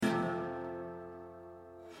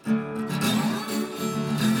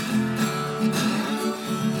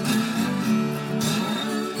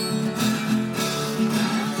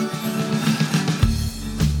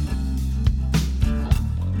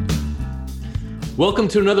Welcome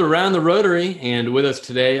to another Round the Rotary, and with us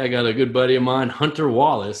today, I got a good buddy of mine, Hunter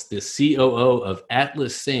Wallace, the COO of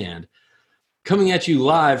Atlas Sand, coming at you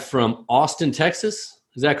live from Austin, Texas.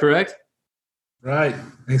 Is that correct? Right.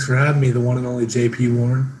 Thanks for having me, the one and only JP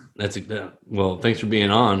Warren. Well, thanks for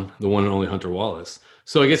being on, the one and only Hunter Wallace.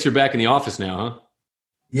 So I guess you're back in the office now, huh?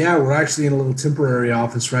 Yeah, we're actually in a little temporary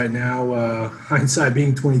office right now. Hindsight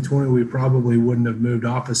being 2020, we probably wouldn't have moved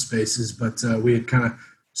office spaces, but we had kind of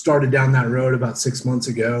started down that road about 6 months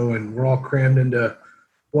ago, and we're all crammed into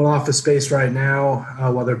one office space right now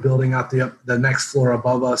while they're building out the next floor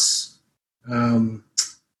above us. So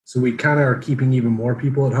we kind of are keeping even more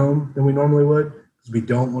people at home than we normally would because we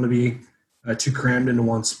don't want to be too crammed into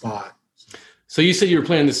one spot. So you said you were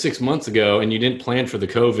planning this 6 months ago, and you didn't plan for the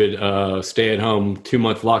COVID stay-at-home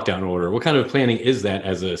 2-month lockdown order. What kind of planning is that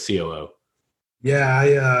as a COO?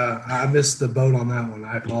 Yeah, I missed the boat on that one.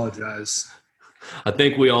 I apologize. I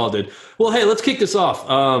think we all did. Well, hey, let's kick this off.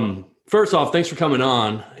 First off, thanks for coming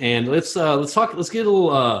on, and let's talk. Let's get a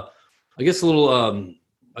little,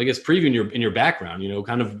 preview in your background.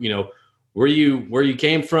 Where you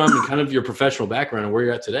came from, and kind of your professional background, and where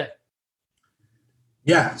you're at today.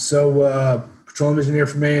 Yeah, so petroleum engineer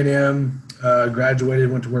from A&M, graduated,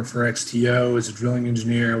 went to work for XTO as a drilling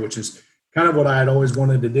engineer, which is kind of what I had always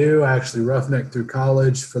wanted to do. I actually roughnecked through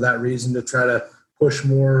college for that reason, to try to push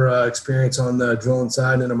more experience on the drilling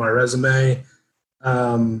side into my resume.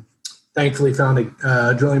 Thankfully found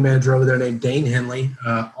a drilling manager over there named Dane Henley,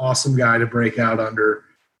 awesome guy to break out under,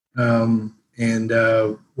 and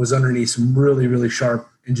was underneath some really, really sharp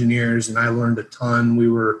engineers, and I learned a ton. We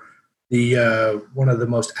were one of the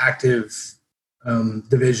most active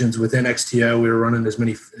divisions within XTO. We were running as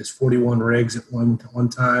many as 41 rigs at one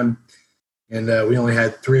time, and we only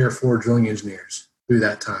had 3 or 4 drilling engineers through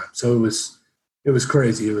that time. So it was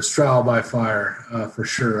crazy. It was trial by fire for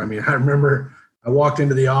sure. I mean, I remember I walked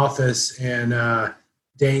into the office and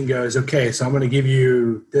Dane goes, "Okay, so I'm going to give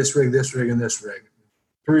you this rig, and this rig."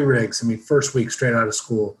 3 rigs. I mean, first week straight out of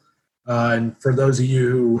school. And for those of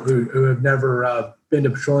you who have never been to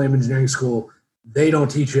petroleum engineering school, they don't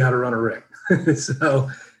teach you how to run a rig. So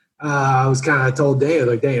I told Dane,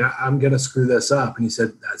 like, "Dane, I'm going to screw this up." And he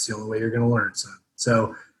said, "That's the only way you're going to learn, son."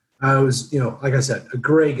 So I was, like I said, a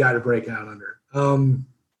great guy to break out under.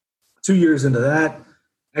 2 years into that,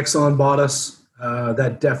 Exxon bought us.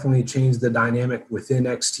 That definitely changed the dynamic within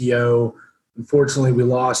XTO. Unfortunately, we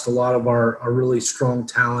lost a lot of our really strong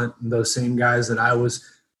talent, and those same guys that I was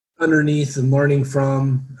underneath and learning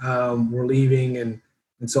from were leaving. And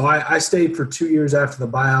so I stayed for 2 years after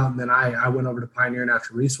the buyout, and then I went over to Pioneer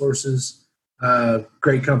Natural Resources.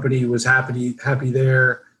 Great company, was happy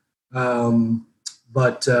there.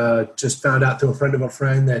 But just found out through a friend of a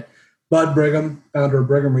friend that Bud Brigham, founder of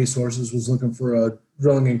Brigham Resources, was looking for a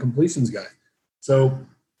drilling and completions guy. So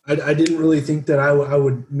I didn't really think that I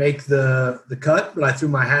would make the cut, but I threw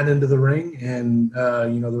my hat into the ring, and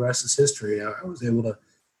the rest is history. I was able to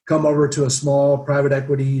come over to a small private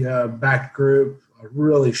equity backed group, a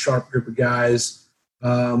really sharp group of guys,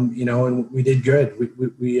 and we did good.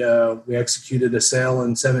 We executed a sale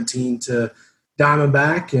in 2017 to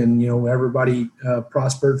Diamondback, and everybody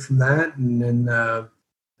prospered from that, and then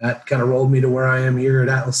that kind of rolled me to where I am here at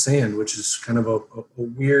Atlas Sand, which is kind of a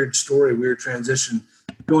weird story, weird transition,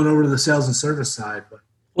 going over to the sales and service side. But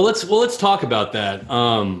let's talk about that.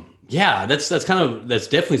 That's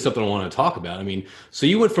definitely something I want to talk about. I mean, so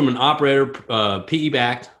you went from an operator, PE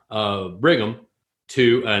backed Brigham,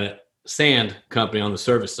 to a sand company on the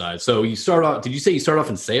service side. So you start off. Did you say you start off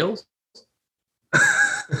in sales?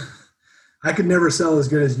 I could never sell as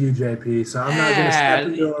good as you, JP. So I'm not going to step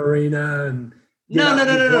into an arena and.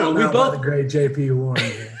 No. We both the great JP Warren.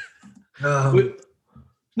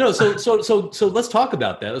 So let's talk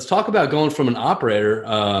about that. Let's talk about going from an operator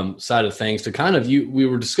side of things to kind of we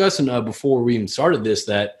were discussing before we even started this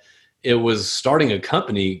that it was starting a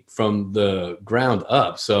company from the ground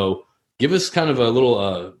up. So give us kind of a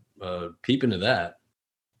little peep into that.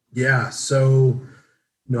 Yeah. So.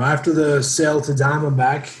 After the sale to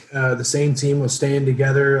Diamondback, the same team was staying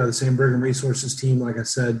together, the same Brigham Resources team, like I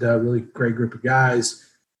said, really great group of guys.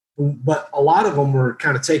 But a lot of them were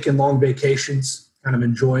kind of taking long vacations, kind of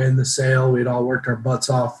enjoying the sale. We'd all worked our butts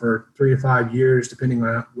off for 3 to 5 years, depending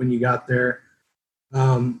on when you got there.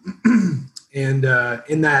 And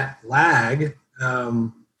in that lag,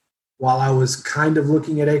 while I was kind of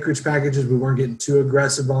looking at acreage packages, we weren't getting too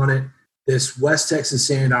aggressive on it. This West Texas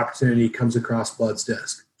sand opportunity comes across Bud's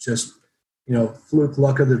desk. Just, fluke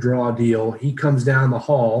luck of the draw deal. He comes down the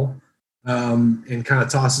hall and kind of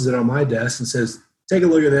tosses it on my desk and says, "Take a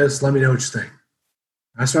look at this. Let me know what you think."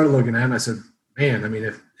 I started looking at it and I said, "Man, I mean,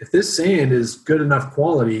 if if this sand is good enough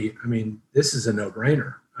quality, I mean, this is a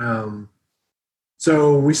no-brainer.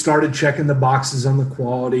 So we started checking the boxes on the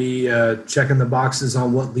quality, checking the boxes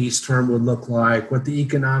on what lease term would look like, what the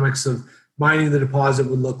economics of mining the deposit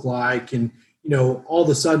would look like. And, all of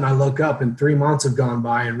a sudden I look up and 3 months have gone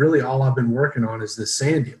by and really all I've been working on is this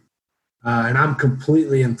sand deal. And I'm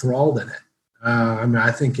completely enthralled in it.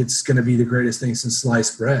 I think it's going to be the greatest thing since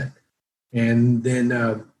sliced bread. And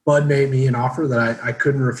then Bud made me an offer that I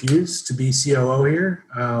couldn't refuse to be COO here.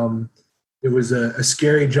 It was a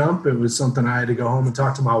scary jump. It was something I had to go home and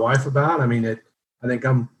talk to my wife about. I think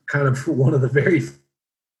I'm kind of one of the very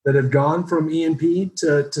that have gone from E&P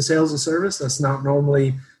to sales and service. That's not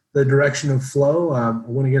normally the direction of flow. I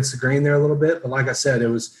went against the grain there a little bit, but like I said,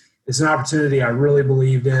 it's an opportunity I really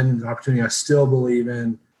believed in, an opportunity I still believe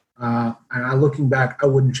in. Looking back, I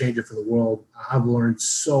wouldn't change it for the world. I've learned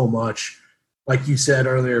so much. Like you said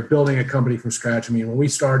earlier, building a company from scratch. When we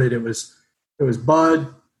started, it was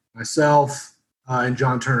Bud, myself, and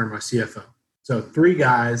John Turner, my CFO. So 3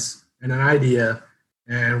 guys and an idea,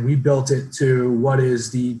 and we built it to what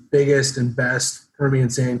is the biggest and best Permian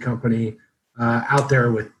sand company out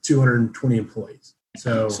there with 220 employees.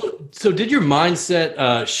 So did your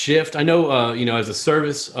mindset shift? I know, as a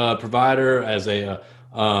service provider, as a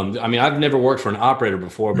I've never worked for an operator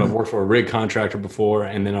before, but I've worked for a rig contractor before,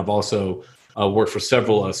 and then I've also worked for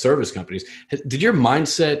several service companies. Did your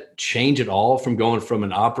mindset change at all from going from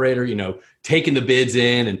an operator, taking the bids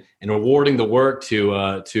in and awarding the work to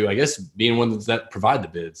I guess being one that provide the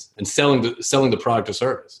bids and selling the product or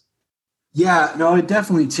service? Yeah, no, it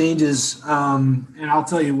definitely changes. And I'll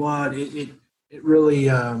tell you what, it really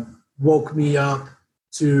woke me up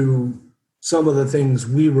to some of the things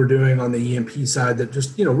we were doing on the E&P side that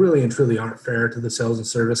just, really and truly aren't fair to the sales and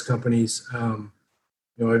service companies.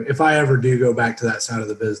 If I ever do go back to that side of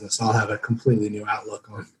the business, I'll have a completely new outlook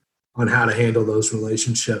on how to handle those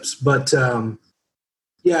relationships. But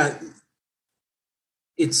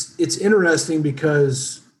it's interesting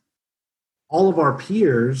because all of our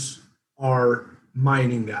peers are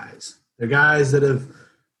mining guys. They're guys that have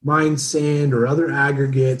mined sand or other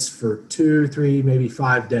aggregates for 2, 3, maybe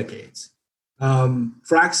 5 decades.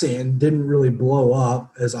 Frac sand didn't really blow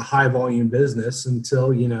up as a high volume business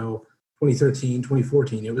until, 2013,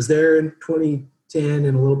 2014. It was there in 2010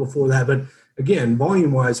 and a little before that. But again,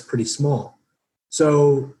 volume-wise, pretty small.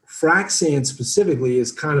 So frac sand specifically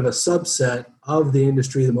is kind of a subset of the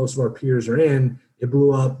industry that most of our peers are in. It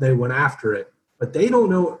blew up. They went after it. But they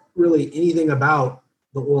don't know really anything about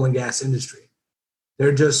the oil and gas industry.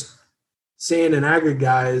 They're just sand and aggregate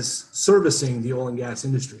guys servicing the oil and gas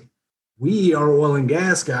industry. We are oil and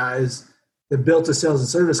gas guys that built a sales and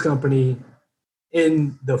service company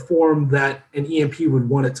in the form that an E&P would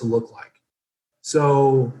want it to look like.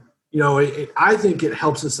 So, I think it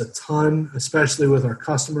helps us a ton, especially with our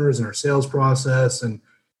customers and our sales process. And,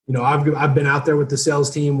 I've been out there with the sales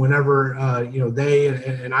team whenever,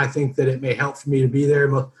 and I think that it may help for me to be there.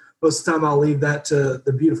 Most of the time I'll leave that to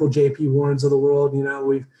the beautiful JP Warrens of the world.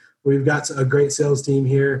 We've got a great sales team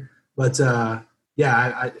here, but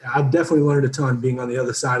I've definitely learned a ton being on the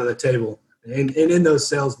other side of the table and in those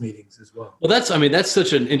sales meetings as well. Well, that's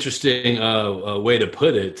such an interesting way to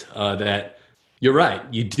put it, that you're right.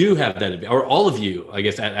 You do have that, or all of you, I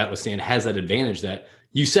guess, at Atlas Sand has that advantage that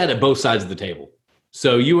you sat at both sides of the table.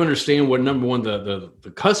 So you understand what, number one, the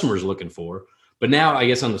customer is looking for. But now, I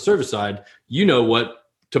guess, on the service side, you know what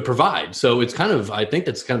to provide. So it's I think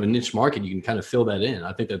that's kind of a niche market. You can kind of fill that in.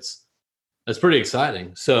 I think that's pretty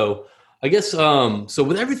exciting. So I guess, so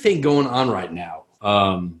with everything going on right now,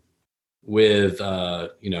 with,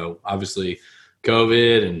 obviously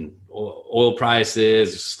COVID and oil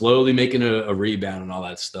prices slowly making a rebound and all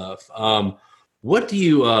that stuff. What do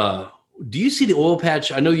you see the oil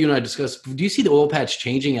patch? I know you and I discussed, do you see the oil patch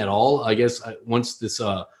changing at all? I guess once this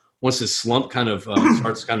slump kind of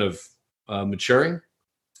starts kind of maturing.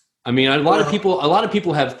 A lot of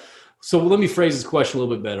people have, so let me phrase this question a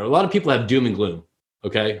little bit better. A lot of people have doom and gloom.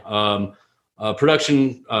 Okay.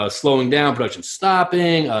 Production slowing down, production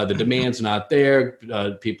stopping, the demand's not there,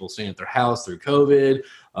 people staying at their house through COVID,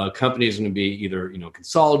 companies are going to be either,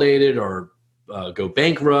 consolidated or go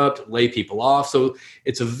bankrupt, lay people off. So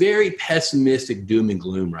it's a very pessimistic doom and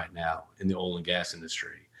gloom right now in the oil and gas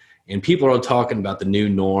industry. And people are talking about the new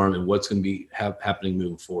norm and what's going to be happening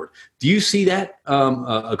moving forward. Do you see that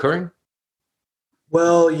occurring?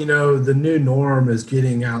 Well, the new norm is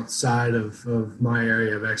getting outside of my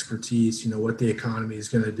area of expertise, what the economy is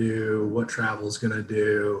going to do, what travel is going to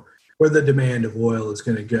do, where the demand of oil is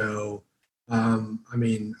going to go.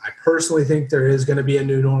 I personally think there is going to be a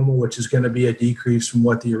new normal, which is going to be a decrease from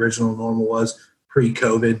what the original normal was,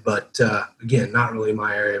 pre-COVID, but again, not really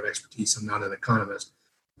my area of expertise. I'm not an economist.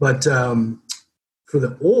 But for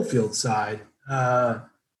the oil field side, I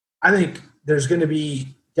think there's going to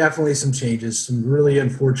be definitely some changes. Some really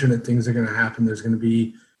unfortunate things are going to happen. There's going to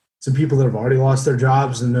be some people that have already lost their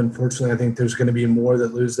jobs, and unfortunately, I think there's going to be more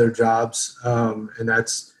that lose their jobs. And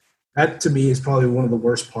that to me is probably one of the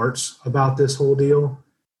worst parts about this whole deal.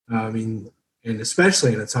 I mean, and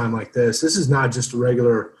especially in a time like this is not just a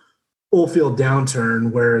regular oil field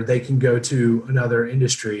downturn where they can go to another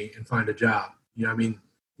industry and find a job. I mean,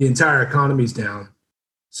 the entire economy's down.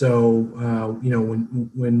 So,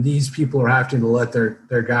 when these people are having to let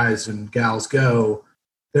their guys and gals go,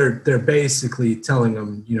 they're basically telling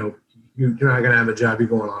them, you're not going to have a job. You're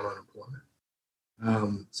going on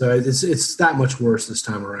unemployment. So it's that much worse this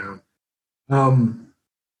time around. On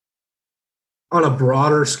a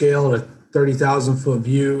broader scale, a 30,000 foot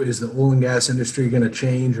view, is the oil and gas industry going to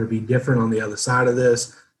change or be different on the other side of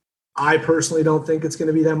this? I personally don't think it's going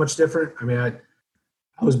to be that much different. I mean, I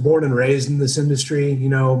was born and raised in this industry.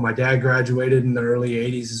 My dad graduated in the early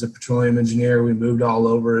 80s as a petroleum engineer. We moved all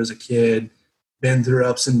over as a kid, been through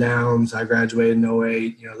ups and downs. I graduated in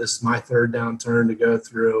 '08. This is my third downturn to go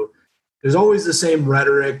through. There's always the same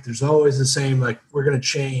rhetoric. There's always the same, like, we're going to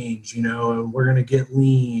change, and we're going to get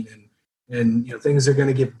lean and things are going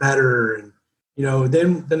to get better. And,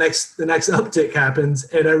 then the next uptick happens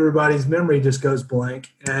and everybody's memory just goes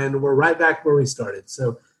blank and we're right back where we started.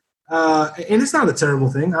 So, and it's not a terrible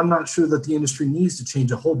thing. I'm not sure that the industry needs to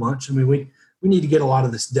change a whole bunch. I mean, we need to get a lot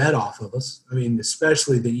of this debt off of us. I mean,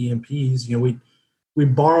 especially the E&Ps. We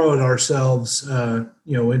borrowed ourselves,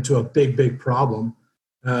 into a big problem,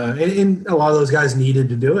 and a lot of those guys needed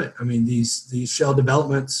to do it. I mean, these shale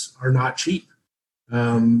developments are not cheap,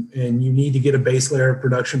 and you need to get a base layer of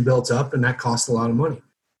production built up, and that costs a lot of money.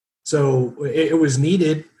 So it was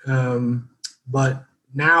needed, but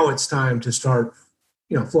now it's time to start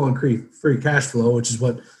flowing free cash flow, which is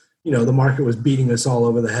what, the market was beating us all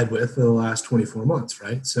over the head with for the last 24 months,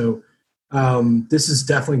 right? So this is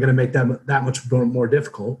definitely going to make that much more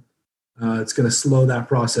difficult. It's going to slow that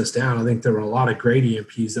process down. I think there were a lot of great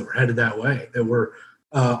E&Ps that were headed that way, that were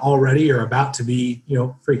already or about to be,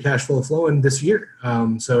 free cash flow flowing this year.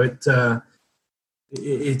 So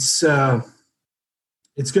it's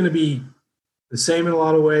going to be the same in a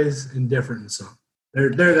lot of ways and different in some.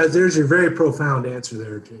 There's your very profound answer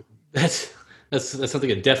there, Jacob. That's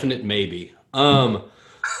something, a definite maybe.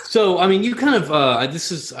 So, I mean, you kind of, I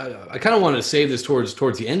kind of wanted to save this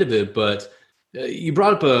towards the end of it, but you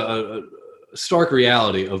brought up a stark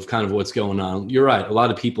reality of kind of what's going on. You're right. A lot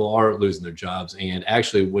of people are losing their jobs. And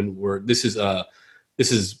actually this is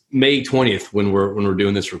May 20th when we're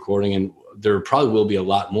doing this recording, and there probably will be a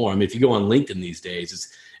lot more. I mean, if you go on LinkedIn these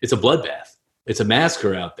days, it's a bloodbath. It's a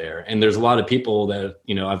massacre out there. And there's a lot of people that,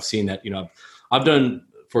 I've seen that, I've done,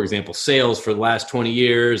 for example, sales for the last 20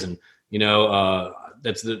 years. And,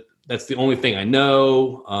 that's the only thing I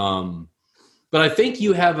know. But I think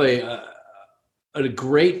you have a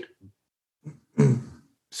great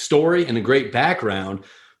story and a great background,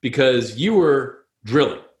 because you were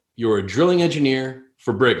drilling. You were a drilling engineer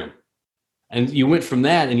for Brigham. And you went from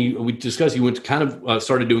that, and we discussed you went to kind of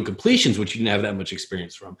started doing completions, which you didn't have that much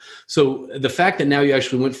experience from. So the fact that now you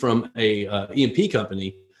actually went from a E&P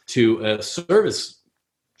company to a service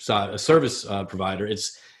provider,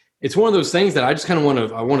 it's one of those things that I just kind of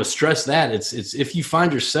want to stress that it's if you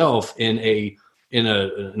find yourself in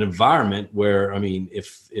an environment where, I mean,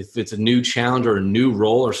 if it's a new challenge or a new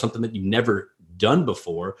role or something that you've never done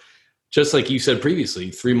before, just like you said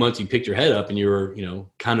previously, 3 months you picked your head up and you're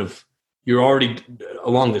already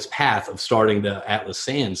along this path of starting the Atlas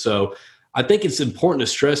Sand. So I think it's important to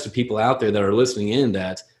stress to people out there that are listening in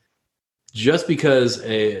that just because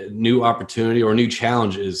a new opportunity or a new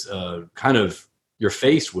challenge is kind of you're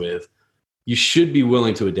faced with, you should be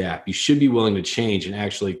willing to adapt. You should be willing to change and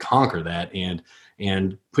actually conquer that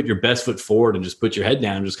and put your best foot forward and just put your head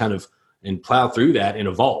down and just kind of and plow through that and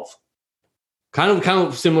evolve. Kind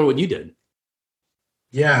of similar to what you did.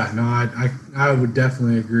 Yeah, no, I would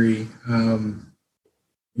definitely agree.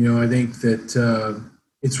 I think that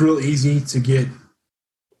it's real easy to get,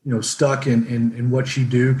 stuck in what you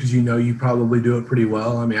do, because you probably do it pretty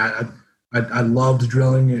well. I mean, I loved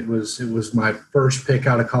drilling. It was my first pick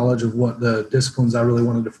out of college of what the disciplines I really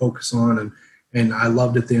wanted to focus on, and I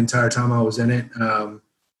loved it the entire time I was in it.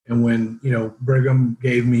 And when Brigham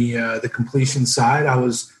gave me the completion side, I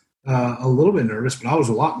was a little bit nervous, but I was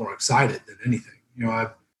a lot more excited than anything.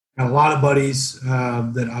 I've got a lot of buddies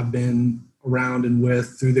that I've been around and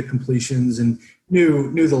with through the completions and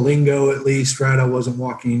knew the lingo at least, right? I wasn't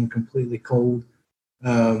walking completely cold.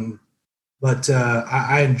 but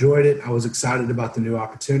I enjoyed it. I was excited about the new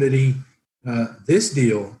opportunity.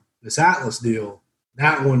 This Atlas deal,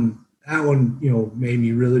 that one, made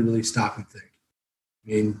me really, really stop and think. I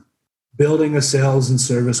mean, building a sales and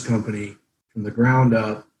service company from the ground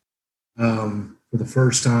up for the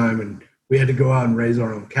first time, and we had to go out and raise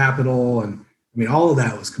our own capital, and I mean, all of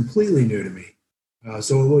that was completely new to me.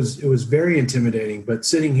 So it was very intimidating. But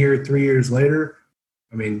sitting here 3 years later,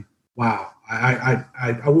 I mean, wow, I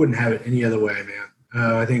wouldn't have it any other way, man.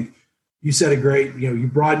 I think you said it great. You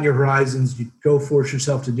broaden your horizons, you go force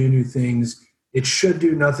yourself to do new things. It should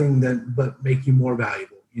do nothing but make you more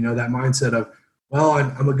valuable. That mindset of, well,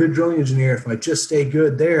 I'm a good drilling engineer. If I just stay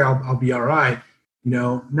good there, I'll be all right. I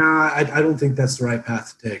don't think that's the right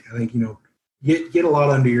path to take. I think, get a lot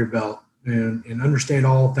under your belt and understand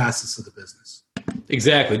all facets of the business.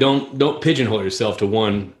 Exactly. Don't pigeonhole yourself to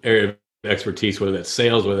one area of expertise, whether that's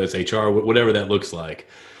sales, whether that's HR, whatever that looks like.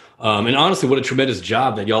 And honestly, what a tremendous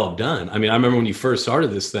job that y'all have done. I mean, I remember when you first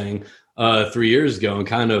started this thing 3 years ago, and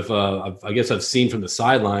kind of, I guess I've seen from the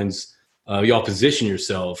sidelines, y'all position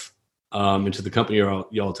yourself into the company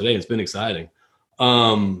y'all today. It's been exciting.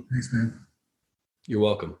 Thanks, man. You're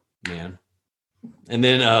welcome, man. And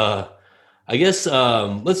then I guess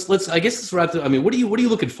let's wrap up. I mean, what are you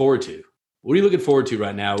looking forward to? What are you looking forward to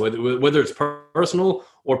right now, whether it's personal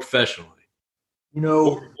or professionally,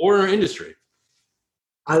 or industry?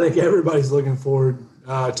 I think everybody's looking forward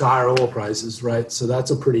to higher oil prices, right? So that's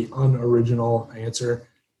a pretty unoriginal answer.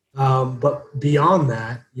 But beyond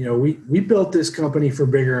that, we built this company for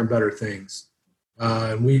bigger and better things.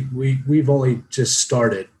 And we've only just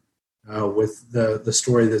started with the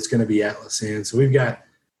story that's going to be Atlas Sand. So we've got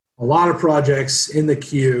a lot of projects in the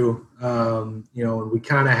queue, and we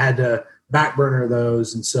kind of had to back burner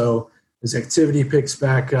those. And so as activity picks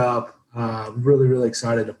back up, really, really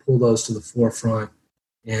excited to pull those to the forefront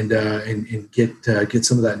and get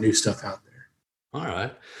some of that new stuff out there. All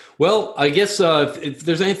right. Well, I guess if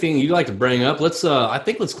there's anything you'd like to bring up, let's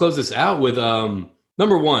close this out with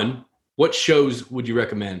number one. What shows would you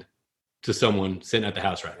recommend to someone sitting at the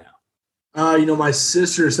house right now? My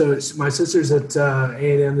sister's at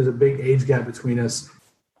A&M. There's a big age gap between us,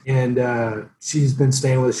 and she's been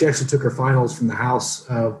staying with us. She actually took her finals from the house,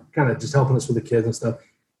 kind of just helping us with the kids and stuff.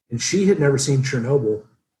 And she had never seen Chernobyl,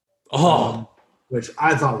 which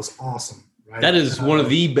I thought was awesome. Right? That is one of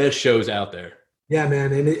the best shows out there. Yeah,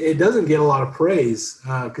 man, and it doesn't get a lot of praise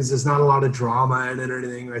because there's not a lot of drama in it or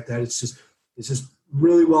anything like that. It's just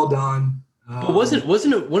really well done. But wasn't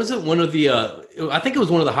it one of the? I think it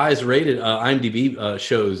was one of the highest rated IMDb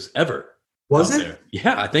shows ever. Was it? There.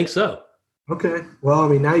 Yeah, I think so. Okay. Well, I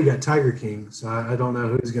mean, now you got Tiger King, so I don't know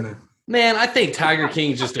who's gonna. Man, I think Tiger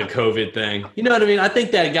King's just a COVID thing. You know what I mean? I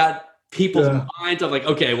think that got people's minds of like,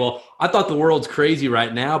 okay, well, I thought the world's crazy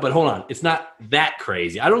right now, but hold on, it's not that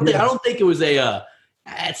crazy. I don't think it was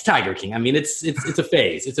it's Tiger King. I mean, it's a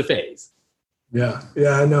phase. It's a phase. Yeah.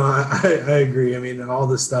 No, I agree. I mean, all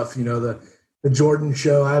this stuff, the Jordan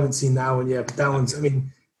show, I haven't seen that one yet, but that one's, I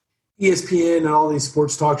mean, ESPN and all these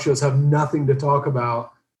sports talk shows have nothing to talk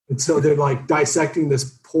about. And so they're like dissecting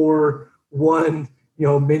this poor one,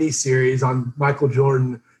 mini series on Michael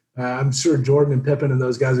Jordan. I'm sure Jordan and Pippen and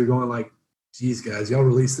those guys are going like, geez, guys, y'all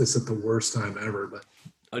released this at the worst time ever. But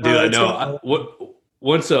dude, I know.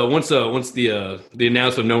 Once the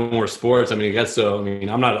announcement of no more sports, I'm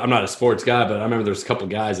not a sports guy, but I remember there's a couple of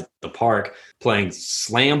guys at the park playing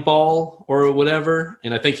slam ball or whatever,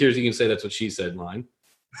 and I think you can say that's what she said in line.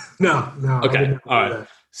 No. Okay, all right.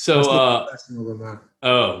 So,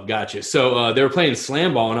 gotcha. So they were playing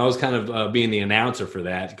slam ball, and I was kind of being the announcer for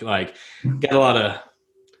that. Like, got a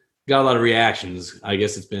lot of reactions. I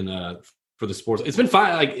guess it's been for the sports. It's been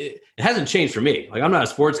fine. Like, it hasn't changed for me. Like, I'm not a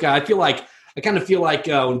sports guy. I kind of feel like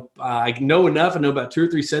I know enough. I know about 2 or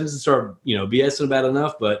 3 sentences, start BSing about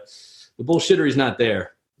enough, but the bullshittery is not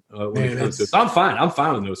there. When it comes to it. So I'm fine. I'm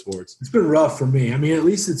fine with no sports. It's been rough for me. I mean, at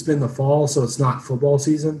least it's been the fall, so it's not football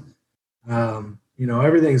season.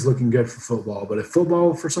 Everything's looking good for football, but if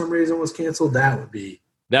football for some reason was canceled, that would be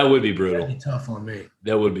brutal. That'd be tough on me.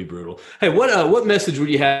 That would be brutal. Hey, what message would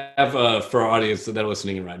you have for our audience that are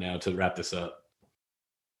listening in right now to wrap this up?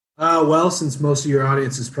 Well, since most of your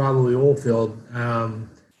audience is probably oil field,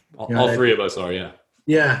 all three of us are, yeah.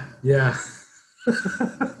 Yeah.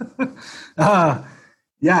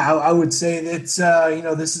 I would say that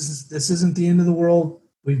this isn't the end of the world.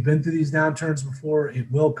 We've been through these downturns before.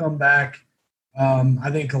 It will come back. I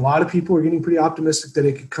think a lot of people are getting pretty optimistic that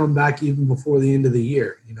it could come back even before the end of the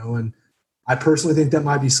year. And I personally think that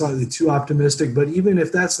might be slightly too optimistic. But even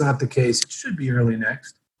if that's not the case, it should be early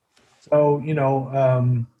next. So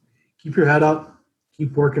keep your head up,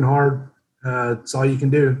 keep working hard. It's all you can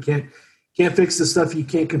do. Can't fix the stuff you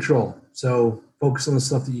can't control. So focus on the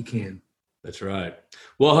stuff that you can. That's right.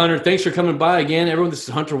 Well, Hunter, thanks for coming by again. Everyone, this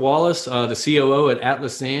is Hunter Wallace, the COO at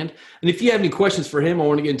Atlas Sand. And if you have any questions for him or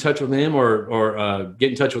want to get in touch with him or get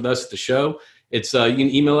in touch with us at the show, it's you can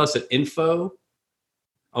email us at at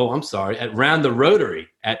roundtherotary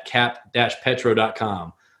at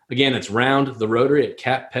cap-petro.com. Again, it's roundtherotary at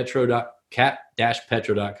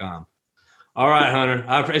cap-petro.com. All right, Hunter.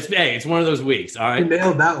 It's one of those weeks. All right. You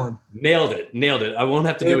nailed that one. Nailed it. I won't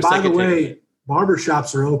have to do a by second. By the way,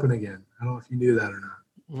 barbershops are open again. I don't know if you knew that or not.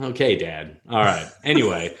 Okay, Dad. All right.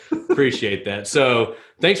 Anyway, appreciate that. So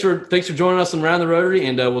thanks for joining us on Round the Rotary,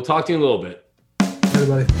 and we'll talk to you in a little bit.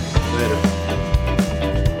 Everybody. Later.